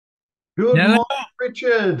Good Hello. morning,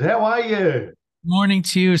 Richard. How are you? Morning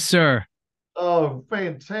to you, sir. Oh,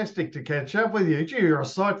 fantastic to catch up with you. Gee, you're a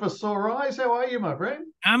sight for sore eyes. How are you, my friend?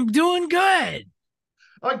 I'm doing good.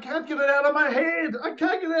 I can't get it out of my head. I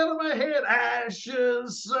can't get it out of my head.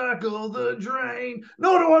 Ashes circle the drain.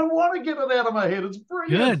 Nor do I want to get it out of my head. It's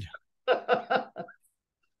brilliant. Good.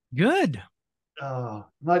 Good.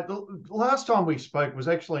 Mate, the last time we spoke was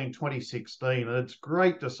actually in 2016, and it's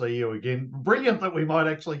great to see you again. Brilliant that we might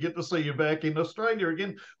actually get to see you back in Australia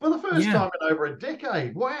again for the first Yeah. time in over a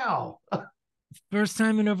decade. Wow. First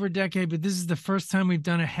time in over a decade, but this is the first time we've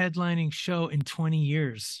done a headlining show in 20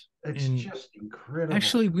 years. It's And just incredible.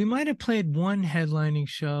 actually, we might have played one headlining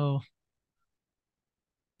show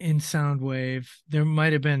in Soundwave. There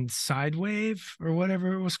might have been Sidewave or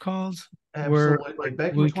whatever it was called, where Absolutely. like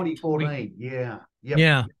Back in we 2014. Yeah. Yep.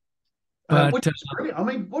 yeah. But Which is brilliant. I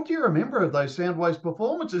mean, what do you remember of those Soundwaves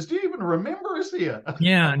performances? Do you even remember us here?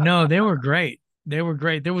 yeah, no, they were great. They were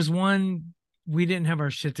great. There was one we didn't have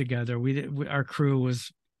our shit together. Our crew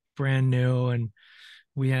was brand new and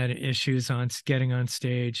we had issues on getting on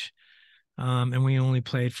stage. And we only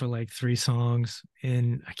played for like three songs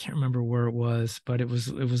and I can't remember where it was, but it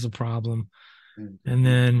was a problem. And Indeed.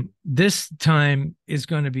 then this time is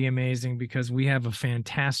going to be amazing because we have a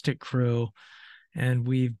fantastic crew and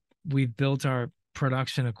we've built our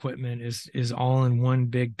production equipment is all in one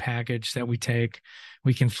big package that we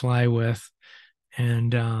can fly with,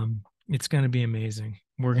 and it's going to be amazing.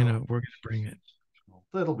 Oh, We're gonna bring it.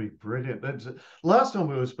 that'll be brilliant. Last time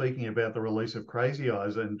we were speaking about the release of Crazy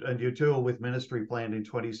Eyes and your tour with Ministry planned in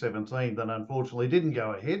 2017, that unfortunately didn't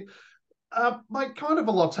go ahead. Mate, kind of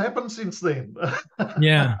a lot's happened since then.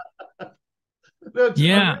 Yeah, I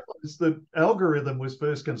yeah. realized that Algorithm was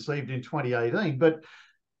first conceived in 2018, but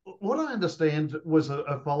what I understand was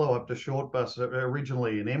a follow up to Short Bus,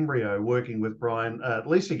 originally in embryo, working with Brian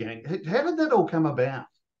Lisa Gang. How did that all come about?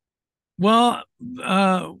 Well,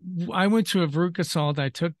 uh, I went to a Veruca Salt. I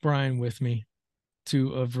took Brian with me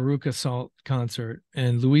to a Veruca Salt concert,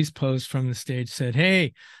 and Louise Post from the stage said,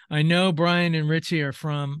 "Hey, I know Brian and Richie are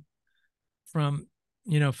from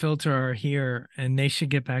Filter are here, and they should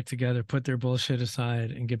get back together, put their bullshit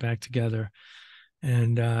aside, and get back together."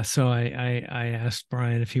 And so I asked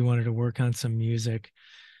Brian if he wanted to work on some music,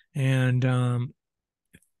 and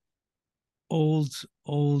old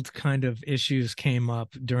old kind of issues came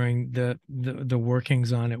up during the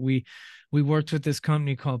workings on it. We worked with this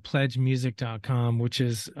company called pledgemusic.com, which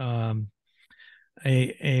is a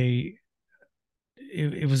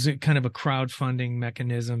it was a kind of a crowdfunding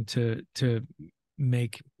mechanism to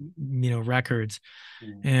make records,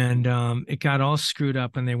 Mm. and it got all screwed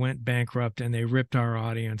up and they went bankrupt and they ripped our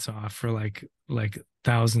audience off for like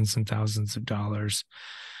thousands and thousands of dollars,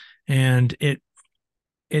 and it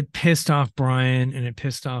pissed off Brian and it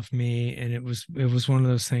pissed off me, and it was one of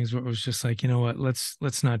those things where it was just like, you know what, let's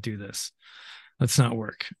not do this, let's not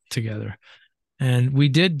work together. And we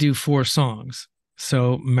did do four songs.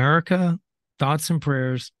 So America, Thoughts and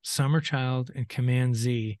Prayers, Summer Child, and Command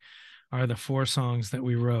Z are the four songs that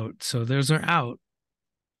we wrote. So those are out.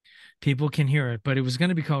 People can hear it, but it was going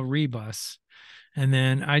to be called Rebus. And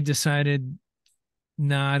then I decided,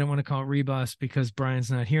 no, I don't want to call it Rebus because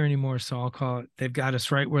Brian's not here anymore. So I'll call it, they've got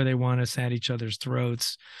us right where they want us, at each other's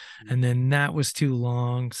throats. And then that was too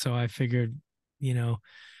long. So I figured, you know,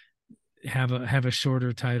 have a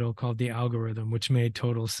shorter title called The Algorithm, which made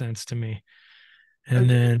total sense to me. And It,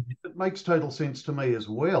 then it makes total sense to me as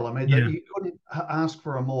well. I mean, that yeah, you couldn't ask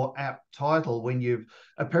for a more apt title when you've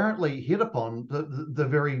apparently hit upon the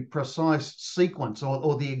very precise sequence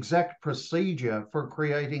or the exact procedure for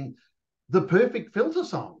creating the perfect filter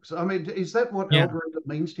songs. I mean, is that what yeah. algorithm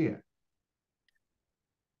means to you?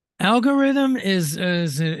 Algorithm is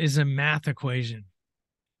a math equation.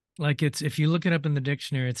 Like, it's, if you look it up in the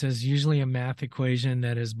dictionary, it says usually a math equation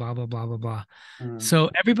that is blah blah blah blah blah. Mm.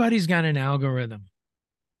 So everybody's got an algorithm.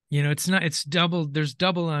 It's not, it's double, there's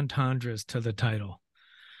double entendres to the title.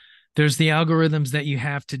 There's the algorithms that you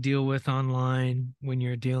have to deal with online when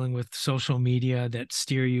you're dealing with social media that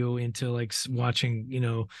steer you into like watching,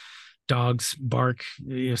 dogs bark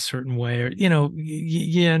a certain way, or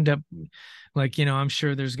you end up like, I'm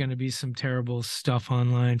sure there's going to be some terrible stuff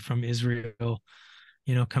online from Israel,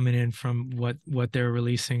 coming in from what they're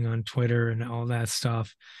releasing on Twitter and all that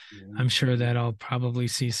stuff. Yeah. I'm sure that I'll probably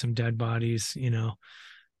see some dead bodies,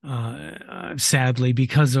 sadly,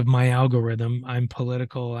 because of my algorithm. I'm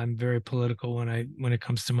political. I'm very political when it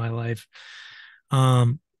comes to my life.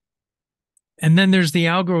 Um, and then there's the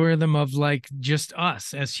algorithm of like just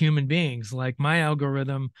us as human beings. Like my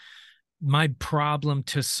algorithm, my problem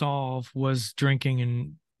to solve was drinking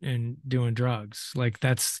and and doing drugs. Like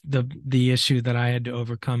that's the issue that I had to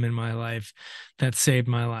overcome in my life that saved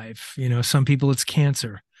my life. You know, some people it's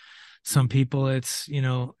cancer. Some people it's, you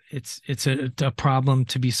know, it's a problem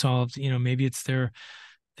to be solved. You know, maybe it's they're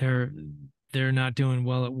they're not doing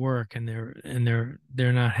well at work, and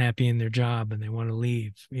they're not happy in their job and they want to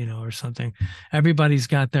leave, you know, or something. Everybody's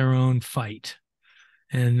got their own fight.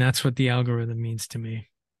 And that's what the algorithm means to me.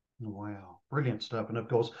 Wow, brilliant stuff. And of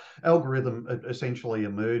course, algorithm essentially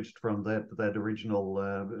emerged from that original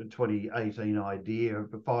 2018 idea.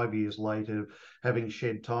 5 years later, having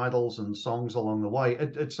shed titles and songs along the way,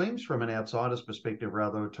 it seems from an outsider's perspective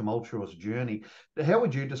rather a tumultuous journey. How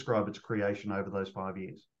would you describe its creation over those 5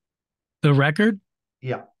 years? The record,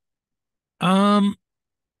 Yeah. um,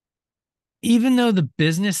 even though the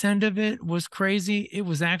business end of it was crazy, it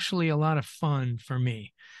was actually a lot of fun for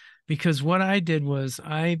me, because what I did was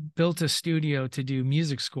I built a studio to do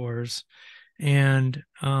music scores, and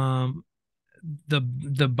the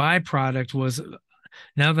byproduct was,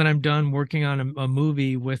 now that I'm done working on a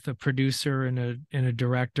movie with a producer and a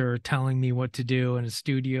director telling me what to do, and a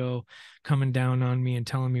studio coming down on me and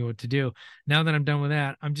telling me what to do. Now that I'm done with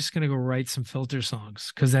that, I'm just going to go write some filter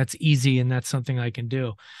songs, because that's easy and that's something I can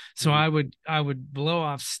do. So Mm. I would blow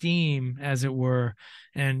off steam, as it were,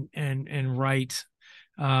 and write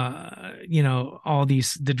you know, all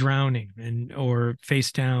these, the drowning, and or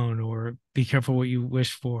face down, or be careful what you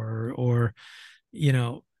wish for, or you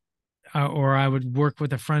know, or I would work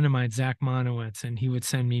with a friend of mine, Zach Monowitz, and he would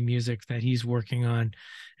send me music that he's working on,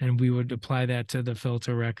 and we would apply that to the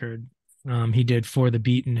filter record. He did For the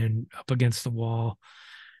Beaten and Up Against the Wall,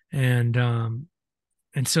 and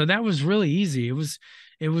so that was really easy. It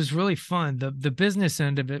was really fun. The business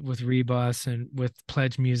end of it with Rebus and with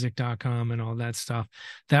pledgemusic.com and all that stuff,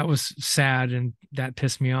 that was sad and that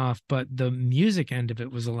pissed me off. But the music end of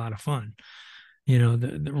it was a lot of fun. You know,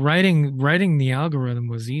 the writing the algorithm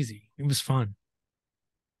was easy. It was fun.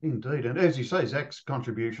 Indeed. And as you say, Zach's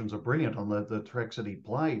contributions are brilliant on the tracks that he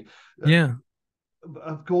played. Uh, Yeah.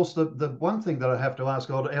 of course, the one thing that I have to ask,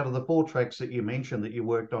 out of the 4 tracks that you mentioned that you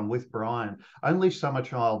worked on with Brian, only Summer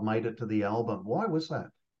Child made it to the album. Why was that?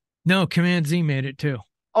 No, Command Z made it too.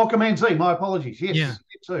 Oh, Command Z. My apologies. Yeah. Yes,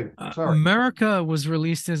 you too. Sorry. America was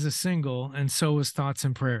released as a single, and so was Thoughts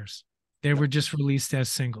and Prayers. They Yeah, were just released as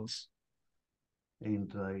singles.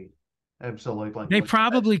 indeed. Absolutely. They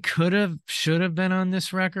probably should have been on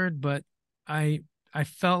this record, but I I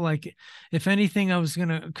felt like, if anything, I was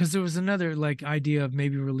gonna, because there was another like idea of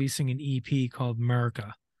maybe releasing an EP called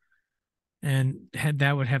America, and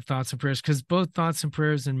that would have Thoughts and Prayers, because both Thoughts and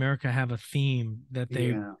Prayers and America have a theme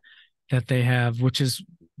Yeah. that they have, which is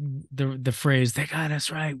the phrase, they got us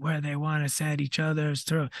right where they want us at each other's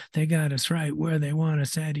throat. They got us right where they want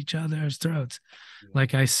us at each other's throats. Yeah.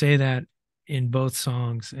 Like I say that in both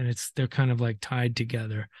songs, and they're kind of like tied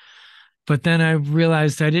together. But then I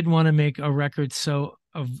realized I didn't want to make a record so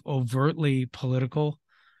overtly political.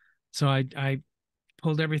 So I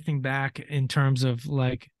pulled everything back in terms of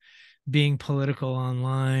like being political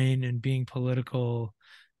online and being political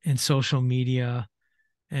in social media,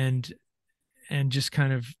 and just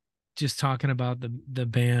kind of just talking about the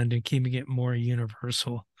band and keeping it more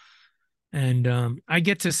universal. And I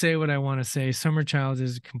get to say what I want to say. Summer Child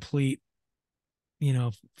is a complete,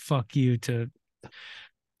 fuck you to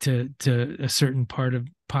a certain part of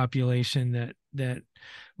population that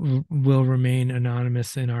will remain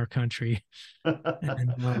anonymous in our country.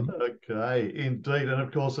 And, Okay, indeed. And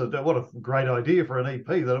of course, what a great idea for an EP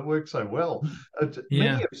that it worked so well. Many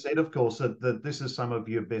yeah, have said, of course, that this is some of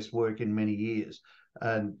your best work in many years.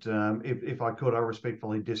 And if I could, I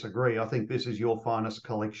respectfully disagree. I think this is your finest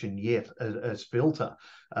collection yet as Filter,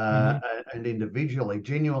 mhm. and individually,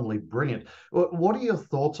 genuinely brilliant. What are your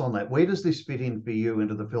thoughts on that? Where does this fit in for you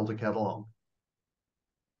into the Filter catalog?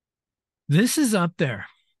 This is up there.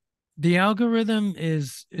 The algorithm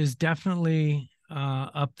is definitely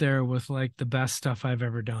up there with like the best stuff I've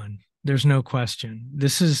ever done. There's no question.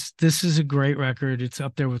 This is a great record. It's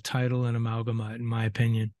up there with Tidal and Amalgamut, in my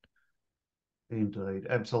opinion. Indeed,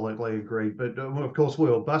 absolutely agreed. But of course, we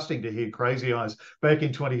were busting to hear Crazy Eyes back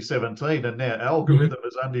in 2017, and now Mhm. Algorithm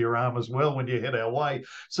is under your arm as well when you head our way.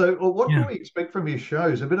 So, what can Yeah. we expect from your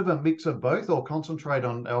shows? A bit of a mix of both, or concentrate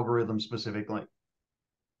on Algorithm specifically?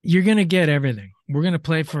 You're gonna get everything. We're gonna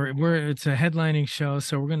play for it's a headlining show,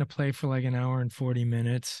 so we're gonna play for like an hour and 40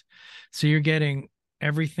 minutes. So you're getting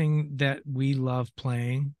everything that we love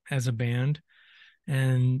playing as a band,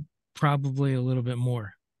 and probably a little bit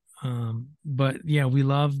more. But yeah, we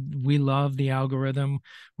love the algorithm.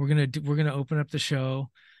 We're gonna open up the show,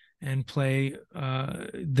 and play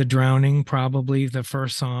The Drowning, probably the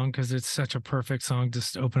first song, because it's such a perfect song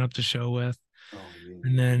to open up the show with. Oh yeah.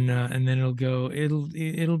 And then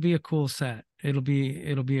it'll be a cool set. It'll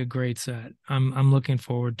be a great set. I'm looking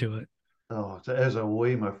forward to it. Oh, as are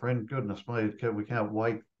we, my friend. Goodness me, we can't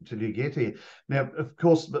wait till you get here. Now, of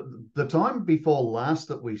course, the time before last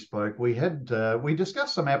that we spoke, we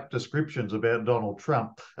discussed some apt descriptions about Donald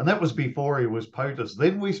Trump, and that was before he was POTUS.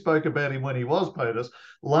 Then we spoke about him when he was POTUS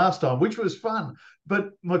last time, which was fun.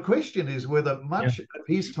 But my question is whether much of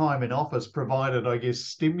his time in office provided, I guess,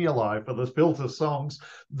 stimuli for the filter songs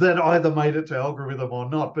that either made it to algorithm or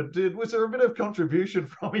not. But was there a bit of contribution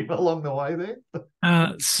from him along the way there?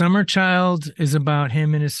 Summer Child is about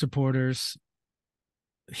him and his supporters.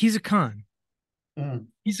 He's a con.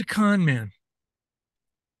 He's a con man.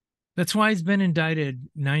 That's why he's been indicted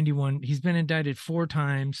 91. He's been indicted 4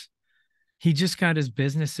 times. He just got his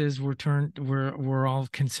businesses were all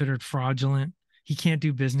considered fraudulent. He can't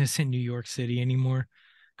do business in New York City anymore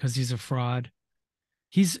because he's a fraud.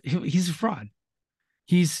 He's a fraud.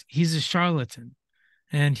 He's a charlatan,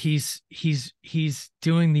 and he's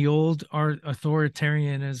doing the old art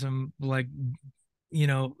authoritarianism, like,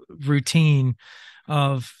 routine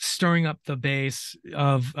of stirring up the base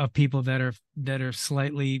of people that are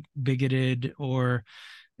slightly bigoted or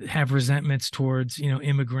have resentments towards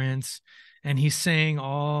immigrants, and he's saying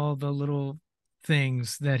all the little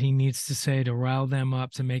things that he needs to say to rile them up,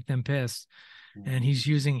 to make them pissed, and he's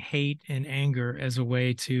using hate and anger as a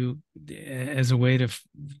way to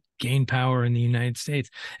gain power in the United States,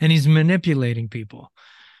 and he's manipulating people.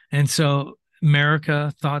 And so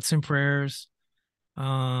America, Thoughts and Prayers,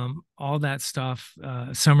 all that stuff,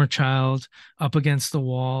 Summer Child, Up Against the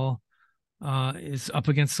Wall, is Up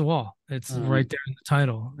Against the Wall. It's right there in the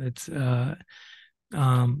title. It's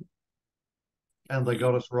and they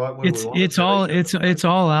got us right where it's we wanted it's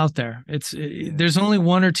all out there. There's only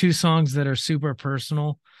 1 or 2 songs that are super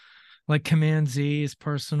personal, like Command Z is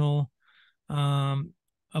personal.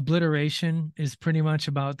 Obliteration is pretty much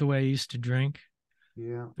about the way I used to drink.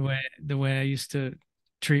 Yeah. The way I used to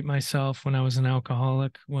treat myself when I was an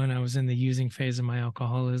alcoholic, when I was in the using phase of my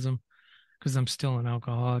alcoholism, because I'm still an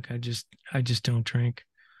alcoholic. I just don't drink.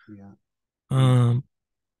 Yeah.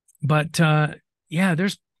 But yeah,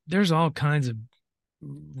 there's all kinds of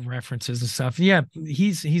references and stuff. Yeah,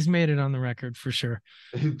 he's made it on the record for sure.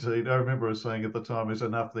 Indeed, I remember us saying at the time, "There's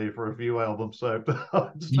enough there for a few albums." So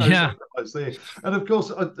there's no Yeah. surprise there. And of course,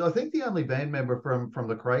 I think the only band member from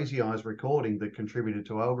the Crazy Eyes recording that contributed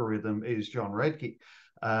to Algorithm is John Radke,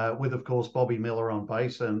 with of course Bobby Miller on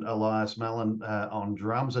bass and Elias Malin on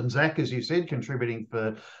drums, and Zach, as you said, contributing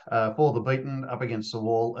for the Beaten, Up Against the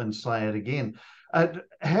Wall, and Say It Again.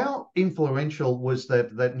 How influential was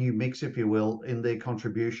that new mix, if you will, in their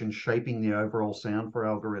contribution shaping the overall sound for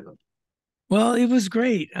Algorithm? Well, it was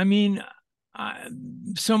great. I mean,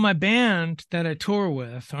 so my band that I tour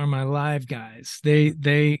with are my live guys.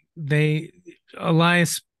 They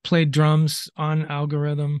Elias played drums on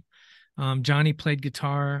Algorithm. Johnny played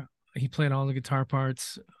guitar. He played all the guitar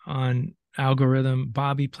parts on Algorithm.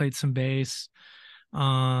 Bobby played some bass.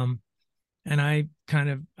 And I'm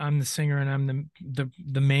the singer, and I'm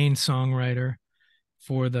the main songwriter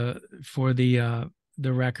for the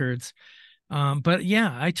records. But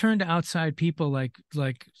yeah, I turned to outside people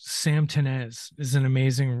like Sam Tenez is an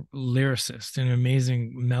amazing lyricist, an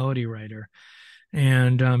amazing melody writer,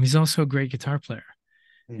 and he's also a great guitar player.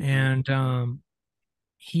 And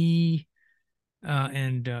he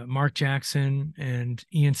and Mark Jackson and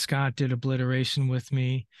Ian Scott did Obliteration with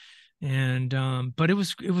me. And but it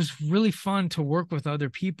was really fun to work with other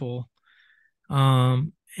people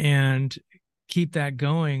and keep that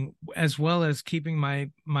going, as well as keeping my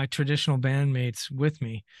traditional bandmates with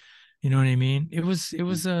me. You know what I mean?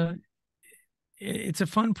 It's a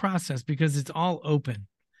fun process because it's all open.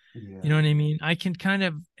 You know what I mean? I can kind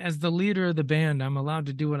of, as the leader of the band, I'm allowed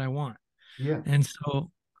to do what I want. And so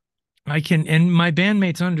and my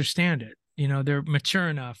bandmates understand it. They're mature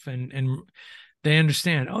enough and they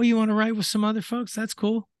understand. Oh, you want to write with some other folks? That's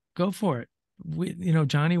cool. Go for it.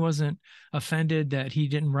 Johnny wasn't offended that he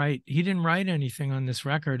didn't write anything on this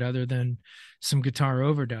record other than some guitar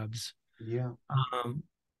overdubs. He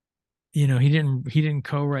didn't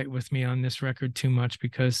co-write with me on this record too much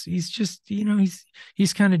because he's just,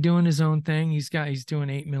 he's kind of doing his own thing. He's doing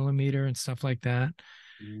 8mm and stuff like that.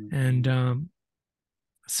 And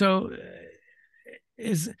so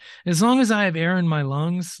as long as I have air in my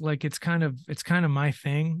lungs, like it's kind of my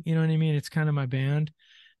thing, you know what I mean? It's kind of my band.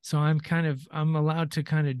 So I'm allowed to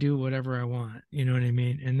kind of do whatever I want, you know what I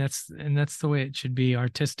mean? And that's the way it should be.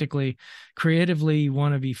 Artistically, creatively, you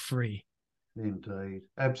want to be free. Indeed,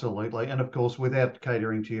 absolutely. And of course, without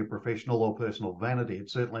catering to your professional or personal vanity,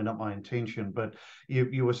 it's certainly not my intention, but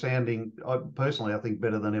you were sounding, personally, I think,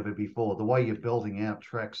 better than ever before. The way you're building out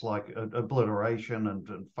tracks like Obliteration and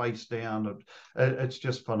Face Down, it's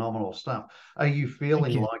just phenomenal stuff. Are you Thank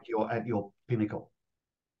feeling you. like you're at your pinnacle?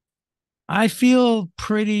 I feel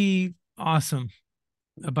pretty awesome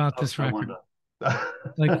about Oh, this no record. wonder.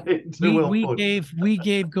 Like Too we well we put. gave we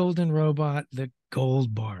gave Golden Robot the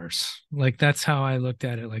gold bars. Like that's how I looked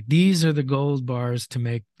at it. Like these are the gold bars to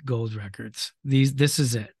make gold records. This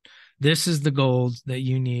is it. This is the gold that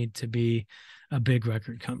you need to be a big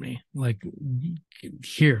record company. Like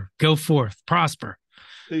here, go forth, prosper.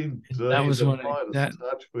 Indeed, That was the what I Midas that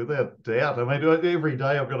touch, without doubt. I mean, every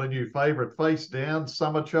day I've got a new favourite. Face Down,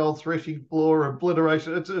 Summer Child, Threshing Floor,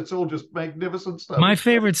 Obliteration. It's all just magnificent stuff. my It's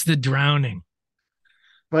great. favorite's the drowning.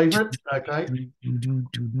 Favourite? Okay.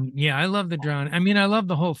 Yeah, I love the drowning. I mean, I love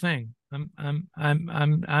the whole thing. I'm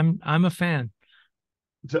a fan.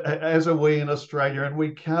 As are we in Australia, and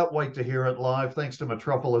we can't wait to hear it live. Thanks to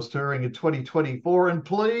Metropolis Touring in 2024. And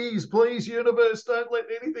please, please, Universe, don't let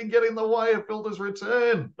anything get in the way of Filter's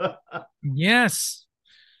return. Yes.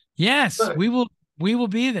 Yes, So, we will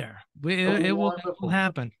be there. It will wonderful.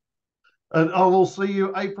 happen. And I will see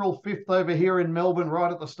you April 5th over here in Melbourne,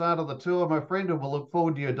 right at the start of the tour, my friend. And we'll look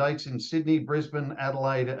forward to your dates in Sydney, Brisbane,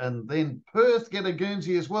 Adelaide, and then Perth. Get a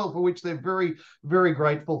Guernsey as well, for which they're very, very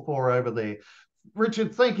grateful for over there.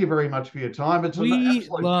 Richard, thank you very much for your time. It's an We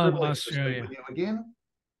absolute love privilege to speak with Australia. you again.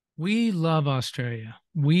 We love Australia.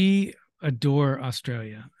 We adore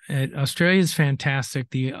Australia. Australia is fantastic.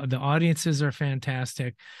 The audiences are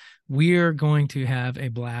fantastic. We are going to have a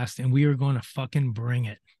blast and we are going to fucking bring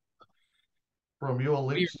it. From your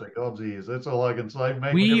We lips to God's ears. That's all I can say.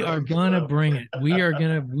 we are Magnificent gonna stuff. bring it. We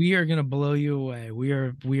are gonna blow you away. We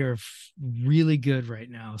are really good right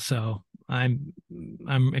now. So I'm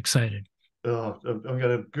excited. Oh, I'm going to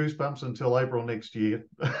have goosebumps until April next year.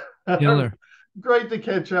 Killer. Great to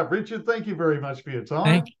catch up, Richard. Thank you very much for your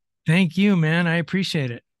Thank time. thank you, man. I appreciate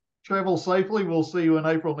it. Travel safely. We'll see you in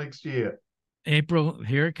April next year. April,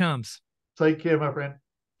 here it comes. Take care, my friend.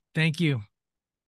 Thank you.